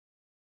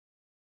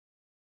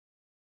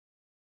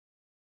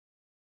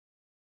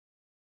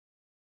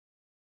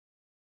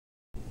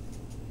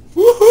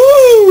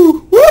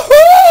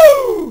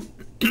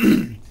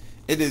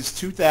It is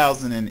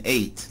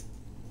 2008,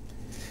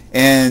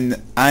 and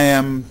I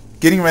am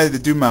getting ready to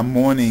do my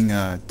morning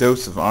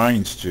dose of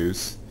orange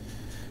juice.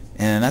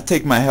 And I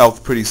take my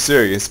health pretty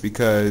serious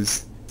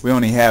because we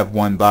only have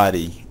one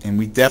body, and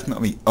we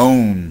definitely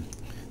own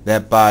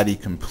that body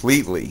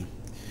completely.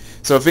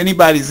 So if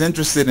anybody's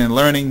interested in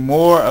learning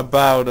more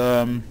about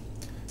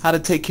how to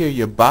take care of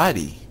your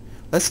body,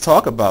 let's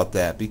talk about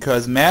that,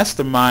 because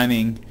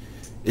masterminding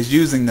is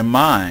using the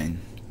mind.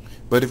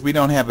 But if we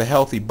don't have a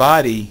healthy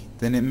body,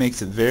 then it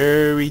makes it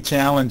very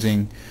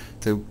challenging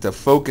to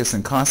focus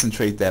and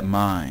concentrate that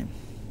mind.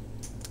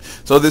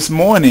 So this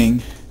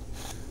morning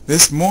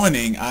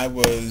I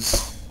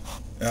was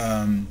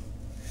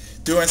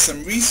doing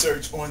some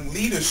research on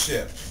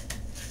leadership.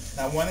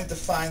 I wanted to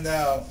find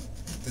out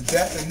the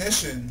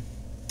definition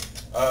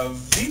of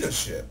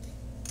leadership.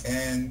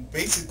 And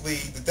basically,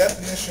 the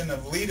definition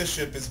of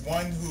leadership is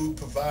one who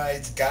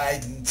provides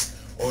guidance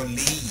or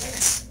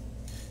leads.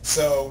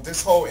 So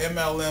this whole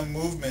MLM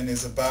movement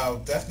is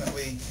about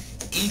definitely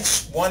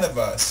each one of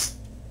us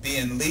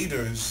being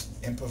leaders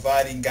and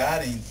providing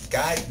guidance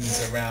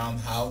around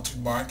how to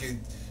market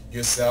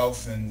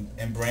yourself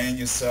and brand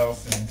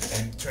yourself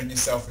and turn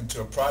yourself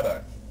into a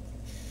product.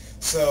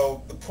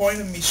 So the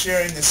point of me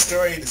sharing this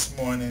story this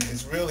morning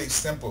is really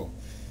simple.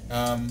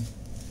 I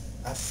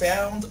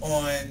found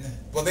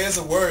there's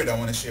a word I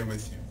want to share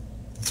with you.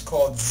 It's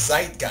called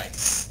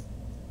zeitgeist.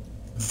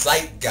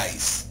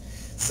 Zeitgeist.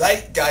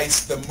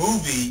 Zeitgeist, the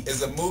movie,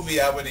 is a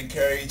movie I would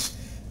encourage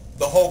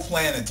the whole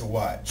planet to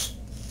watch.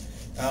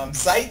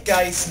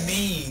 Zeitgeist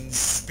means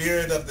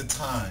spirit of the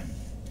time.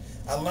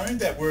 I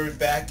learned that word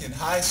back in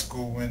high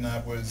school when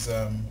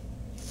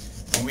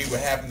we were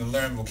having to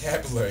learn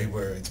vocabulary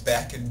words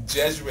back in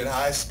Jesuit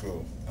high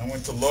school. I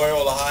went to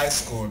Loyola High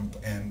School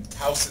in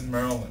Towson,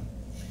 Maryland.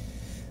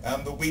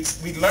 But we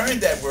learned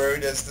that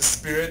word as the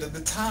spirit of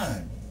the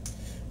time.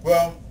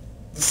 Well,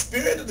 the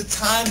spirit of the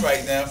time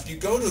right now, if you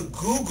go to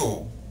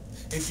Google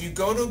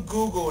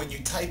and you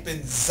type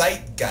in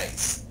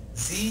zeitgeist,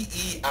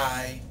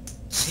 Z-E-I-G-I-E-S-T,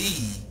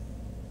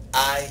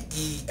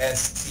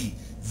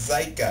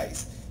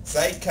 zeitgeist.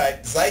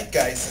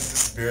 Zeitgeist is the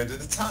spirit of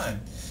the time.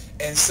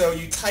 And so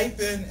you type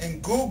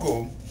in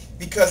Google,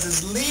 because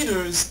as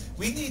leaders,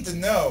 we need to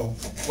know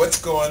what's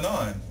going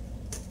on.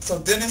 So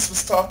Dennis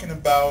was talking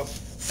about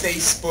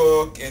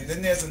Facebook, and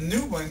then there's a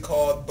new one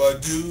called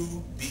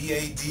Badoo,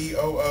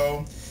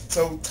 B-A-D-O-O.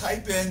 So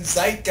type in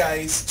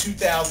Zeitgeist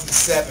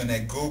 2007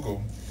 at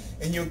Google,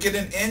 and you'll get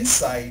an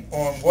insight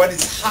on what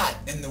is hot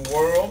in the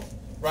world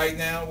right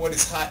now, what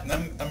is hot. And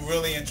I'm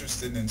really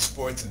interested in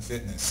sports and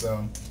fitness,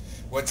 so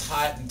what's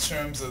hot in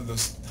terms of the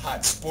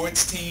hot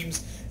sports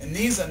teams. And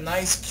these are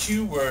nice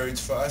cue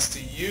words for us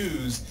to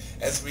use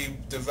as we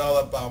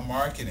develop our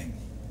marketing.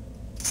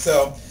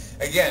 So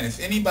again, if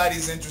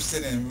anybody's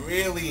interested in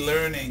really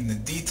learning the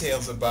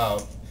details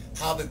about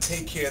how to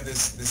take care of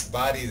this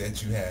body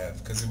that you have,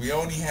 because we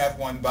only have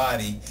one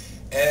body,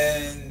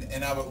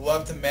 and I would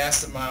love to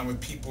mastermind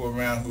with people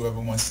around, whoever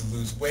wants to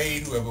lose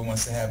weight, whoever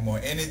wants to have more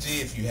energy.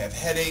 If you have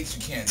headaches,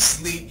 you can't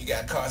sleep, you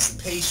got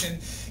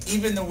constipation.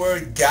 Even the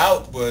word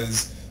gout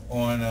was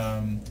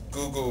on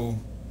Google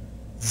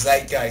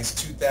Zeitgeist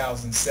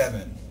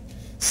 2007.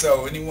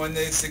 So anyone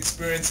that's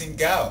experiencing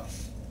gout,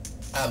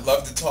 I'd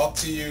love to talk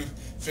to you,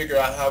 figure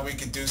out how we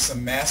could do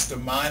some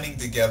masterminding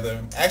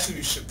together. Actually,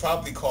 we should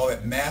probably call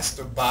it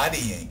master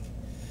bodying,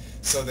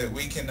 so that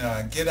we can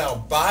get our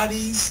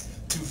bodies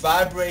to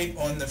vibrate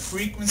on the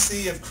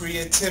frequency of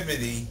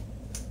creativity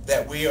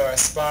that we are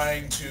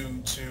aspiring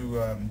to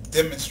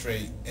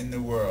demonstrate in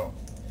the world.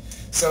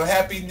 So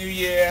Happy New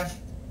Year,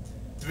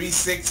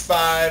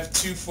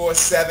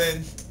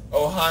 365-247,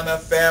 Ohana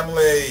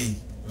family.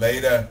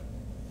 Later.